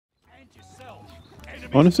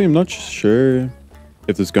Honestly, I'm not sure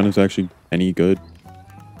if this gun is actually any good.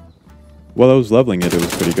 While I was leveling it, it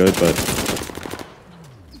was pretty good, but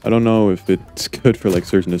I don't know if it's good for like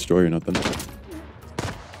search and destroy or nothing.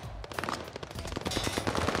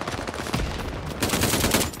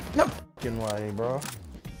 No fucking way, bro.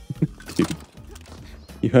 Dude,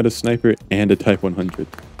 you had a sniper and a Type 100.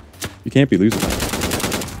 You can't be losing that.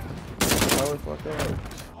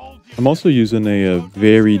 I'm also using a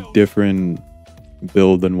very different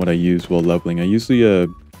build than what I use while leveling. I use the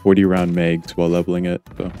 40 round mags while leveling it,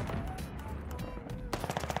 so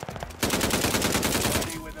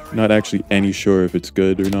not actually any sure if it's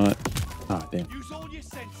good or not. Ah, damn.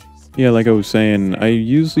 Yeah, like I was saying, I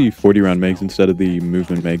use the 40 round mags instead of the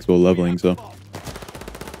movement mags while leveling, so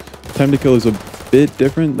time to kill is a bit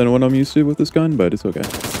different than what I'm used to with this gun, but it's okay.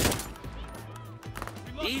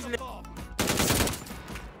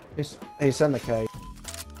 He's in the cave.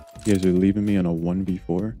 You guys are leaving me on a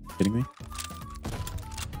 1v4? Kidding me?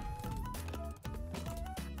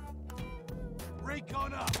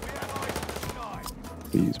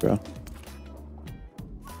 Please, bro.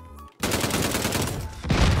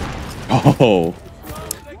 Oh!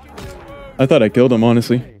 I thought I killed him,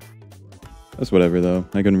 honestly. That's whatever, though.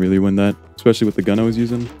 I couldn't really win that, especially with the gun I was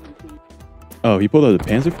using. Oh, he pulled out a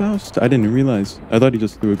Panzerfaust? I didn't realize. I thought he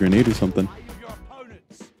just threw a grenade or something.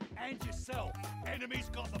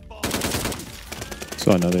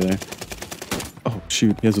 Saw another there. Oh,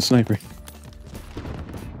 shoot. He has a sniper.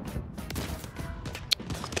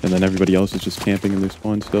 And then everybody else is just camping in their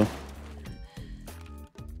spawn still.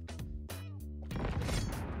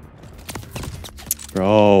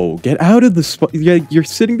 Bro, get out of the spawn. Yeah, you're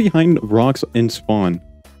sitting behind rocks in spawn.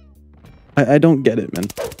 I don't get it, man.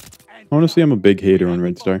 Honestly, I'm a big hater on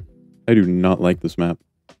Red Star. I do not like this map.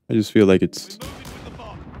 I just feel like it's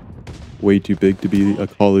way too big to be a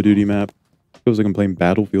Call of Duty map. Feels like I'm playing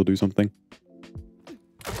Battlefield or something.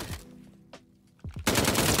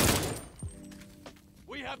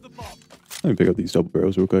 Let me pick up these double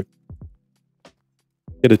barrels real quick.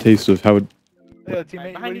 Get a taste of how it... Yeah,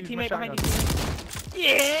 teammate, behind you, teammate, behind you.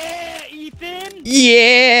 Yeah, Ethan!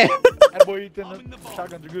 Yeah! That boy Ethan, the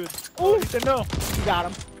shotguns are good. Oh, Ethan, no. You got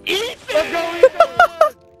him. Ethan!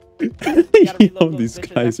 Let's go, Ethan! Yo, these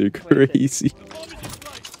guys are crazy.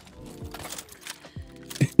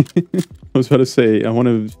 I was about to say, I want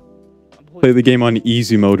to play the game on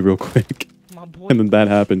easy mode real quick. And then that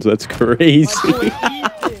happens. That's crazy.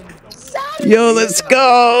 Yo, let's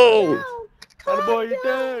go!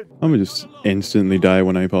 I'm gonna just instantly die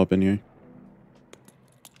when I pop in here.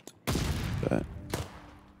 That.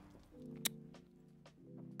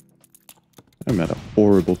 I'm at a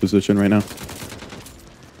horrible position right now.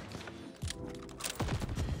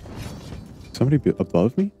 Somebody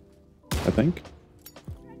above me? I think.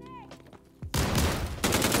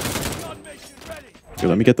 Here,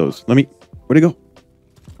 let me get those. Where'd he go?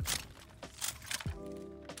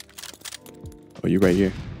 Oh, you right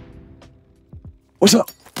here. What's up?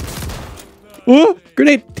 Oh,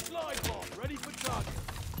 grenade!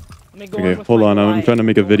 Okay, hold on. I'm trying to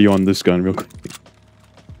make a video on this gun real quick.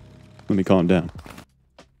 Let me calm down.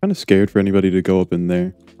 Kind of scared for anybody to go up in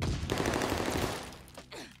there.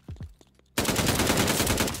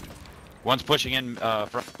 One's pushing in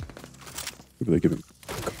front. People are giving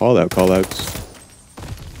call-outs.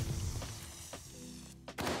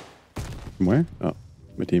 From where? Oh,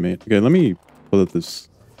 my teammate. Okay, let me pull up this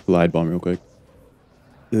glide bomb real quick.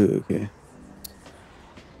 Okay.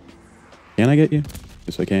 Can I get you?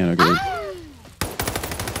 Yes, I can. Okay.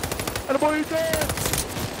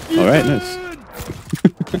 Alright, nice.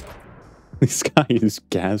 This guy is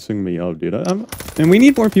gassing me up, dude. And we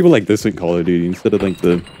need more people like this in Call of Duty instead of like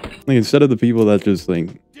the people that just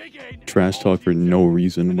like trash talk for no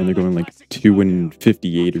reason when they're going like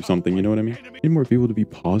 2-58 or something. You know what I mean? We need more people to be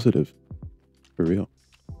positive. For real.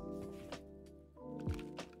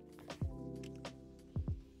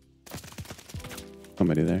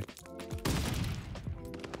 Somebody there.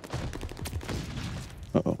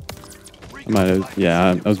 Uh-oh.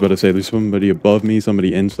 Yeah, I was about to say there's somebody above me,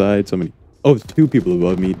 somebody inside, somebody... Oh, it's 2 people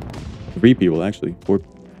above me. 3 people, actually. 4...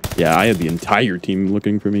 Yeah, I had the entire team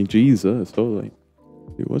looking for me. Jesus, totally.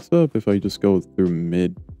 Dude, what's up if I just go through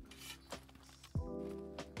mid?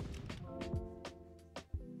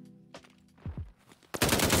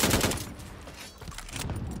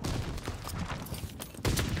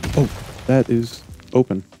 Oh, that is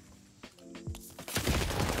open.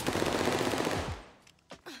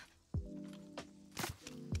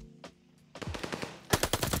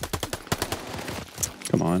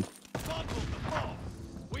 Come on.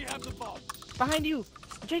 Behind you,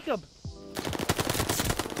 Jacob.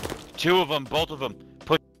 2 of them, both of them.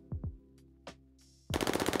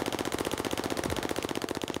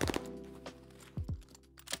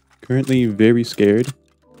 currently very scared.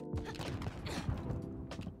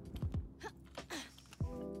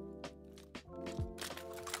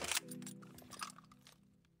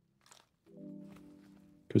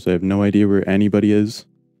 Because I have no idea where anybody is.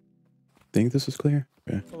 Think this is clear?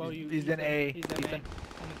 Okay. Below you. He's in A. He's in the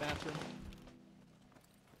bathroom.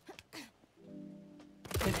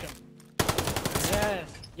 Pinch him. Yes.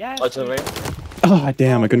 Yes. Oh, to the right. Ah,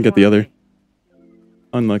 damn, I couldn't get the other.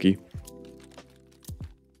 Unlucky.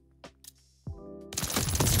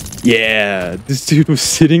 Yeah, this dude was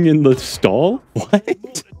sitting in the stall?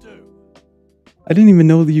 What? I didn't even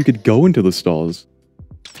know that you could go into the stalls.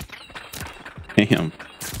 Damn.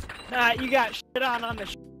 Nah, you got shit on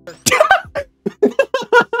the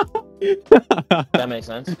That makes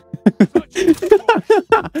sense.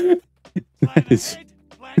 Nice.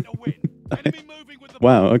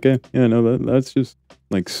 Wow, okay. Yeah, no, that's just,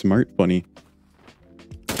 like, smart funny.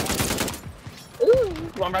 Ooh,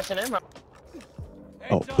 one rushing in.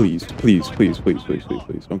 Oh, please, please, please, please, please, please,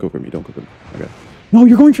 please. Don't go for me, don't go for me. Okay. No,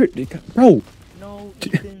 you're going for it! Bro! No,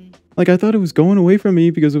 Ethan. Like, I thought it was going away from me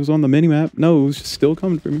because it was on the minimap. No, it was just still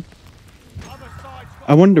coming for me.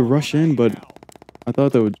 I wanted to rush in, but I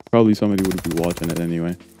thought that would probably somebody would be watching it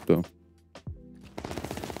anyway, so.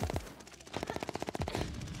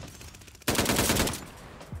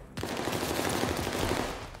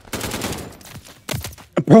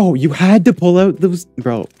 Bro, you had to pull out those...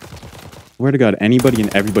 Bro. Swear to God, anybody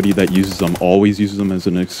and everybody that uses them always uses them as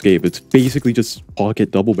an escape. It's basically just pocket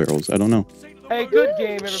double barrels. I don't know. Hey, good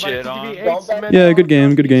game, everybody. Shit on. Yeah, good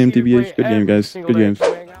game, TBH. Good game, guys. Good games.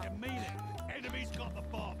 Okay,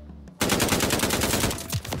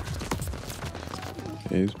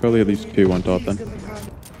 there's probably at least 2 on top then.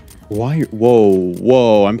 Why? Whoa,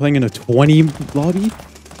 whoa. I'm playing in a 20 lobby?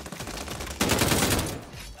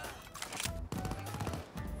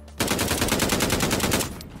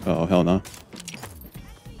 Oh, hell no.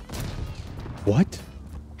 What?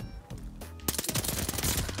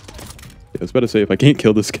 Yeah, I was about to say, if I can't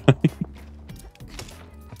kill this guy.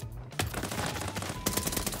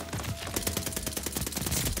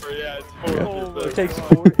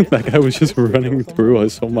 That guy was just running through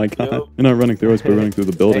us. Oh my god. You're not running through us, but running through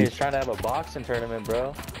the building. Hey, he's trying to have a boxing tournament,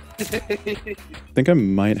 bro. I think I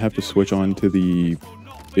might have to switch on to the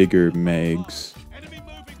bigger mags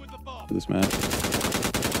for this map.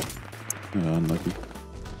 Oh, unlucky.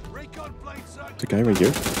 There's a guy right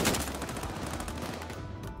here.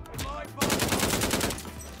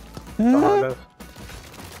 Ah.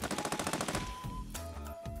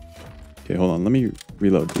 Okay, hold on. Let me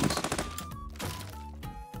reload these.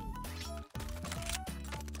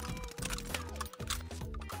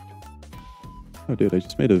 Oh, dude, I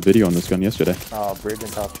just made a video on this gun yesterday. Oh, bridge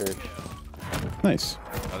and top church. Nice.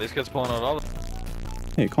 Oh, these guys pulling out all the...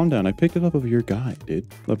 Hey, calm down. I picked it up of your guy, dude.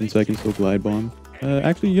 11 seconds till glide bomb.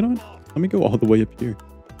 Actually, you know what? Let me go all the way up here.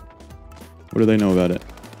 What do they know about it?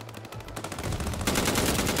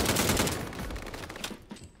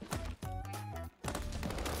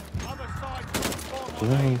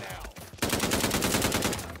 Whoa.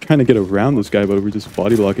 Trying to get around this guy, but we're just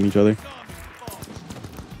body blocking each other.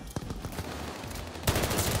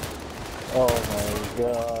 Oh my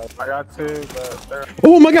god. I got 2, but they're...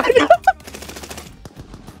 Oh my god!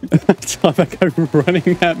 I saw that guy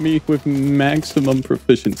running at me with maximum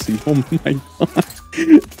proficiency. Oh my god.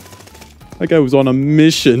 That guy was on a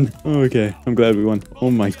mission. Okay, I'm glad we won.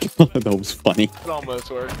 Oh my god, that was funny. It almost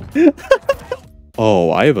worked.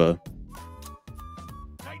 Oh, I have a...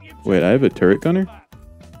 Wait, I have a turret gunner?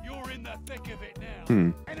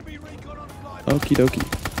 Okie dokie.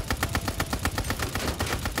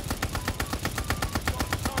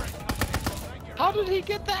 How did he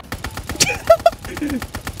get that?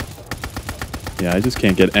 Yeah, I just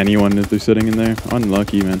can't get anyone if they're sitting in there.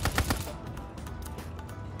 Unlucky, man.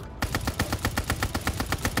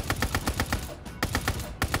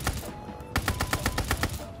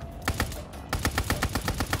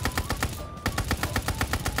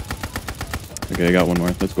 Okay, I got one more.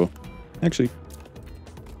 Let's go. Actually,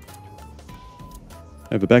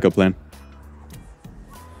 I have a backup plan.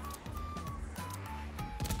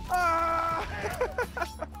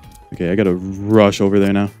 Okay, I gotta rush over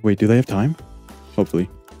there now. Wait, do they have time? Hopefully.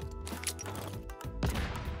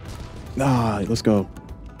 Ah, let's go.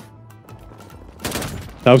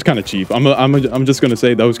 That was kind of cheap. I'm just gonna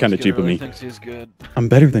say that was kind of cheap of me. Thinks he's good. I'm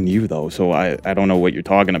better than you though, so I don't know what you're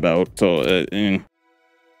talking about. So We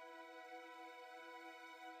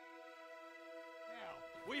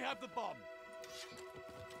have the bomb.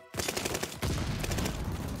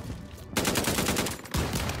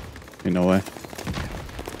 Ain't no way.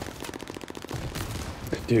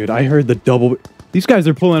 Dude, I heard the double... These guys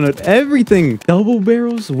are pulling out everything. Double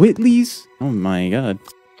barrels, Whitleys. Oh my god.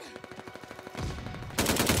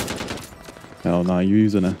 Hell no, you're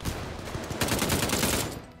using a...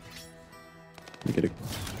 Let me get an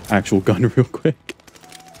actual gun real quick.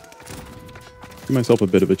 Give myself a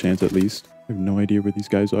bit of a chance at least. I have no idea where these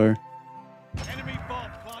guys are. Enemy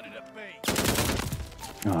bomb planted at B.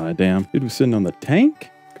 Ah, damn. Dude was sitting on the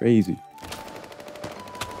tank? Crazy.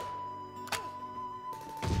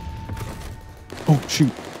 Oh,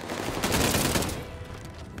 shoot.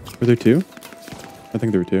 Were there two? I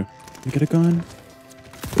think there were two. Let me get a gun.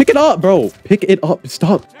 Pick it up, bro. Pick it up.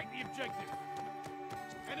 Stop. Take the objective.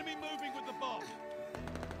 Enemy moving with the bomb.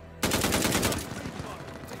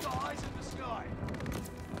 They got eyes in the sky.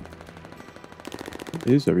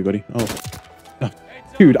 Where is everybody? Oh. Oh.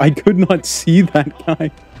 Dude, I could not see that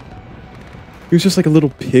guy. He was just like a little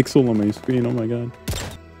pixel on my screen. Oh my god.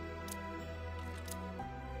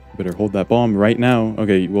 Better hold that bomb right now.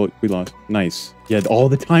 Okay, well, we lost. Nice. You had all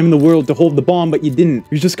the time in the world to hold the bomb, but you didn't.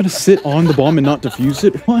 You're just gonna sit on the bomb and not defuse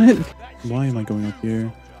it? What? Why am I going up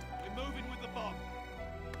here? We're moving with the bomb.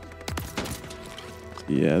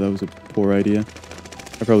 Yeah, that was a poor idea.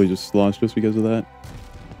 I probably just lost just because of that.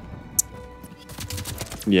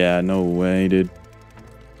 Yeah, no way, dude.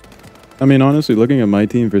 I mean, honestly, looking at my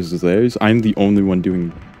team versus theirs, I'm the only one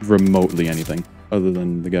doing remotely anything other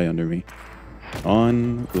than the guy under me.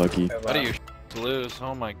 Unlucky. What are you to lose?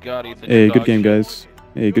 Oh my god, Ethan. Hey, you're good dog game, shit. guys.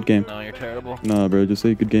 Hey, good game. No, you're terrible. Nah, bro, just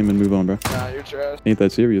say good game and move on, bro. Nah, you're trash. Ain't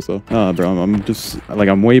that serious, though. Nah, bro, I'm just, like,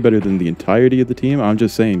 I'm way better than the entirety of the team. I'm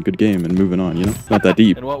just saying good game and moving on, you know? Not that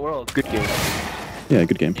deep. In what world? Good game. Yeah,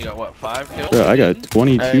 good game. You got what, 5 kills? Bro, I got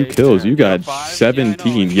 22 Hey, kills. You got 5? 17.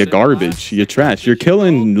 Yeah, I know. You garbage. You trash. You're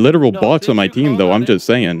killing literal bots on my team, though. I'm just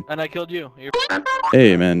saying. And I killed you. You're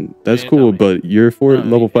Hey, man, that's You cool, didn't tell me. but you're for No,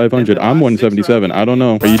 level in the 500. I'm last 6 177. rounds, I don't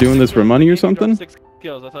know. Are you doing this for money or something? 6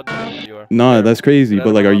 kills. I thought you were. Nah, that's crazy.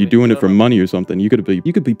 But like, are you doing it for Whatever. money or something? You could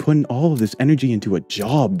be putting all of this energy into a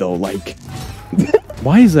job, though. Like,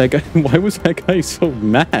 why is that guy? Why was that guy so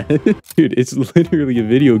mad, dude? It's literally a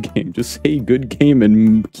video game. Just say good game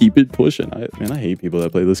and keep it pushing. Man, I hate people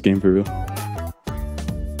that play this game for real.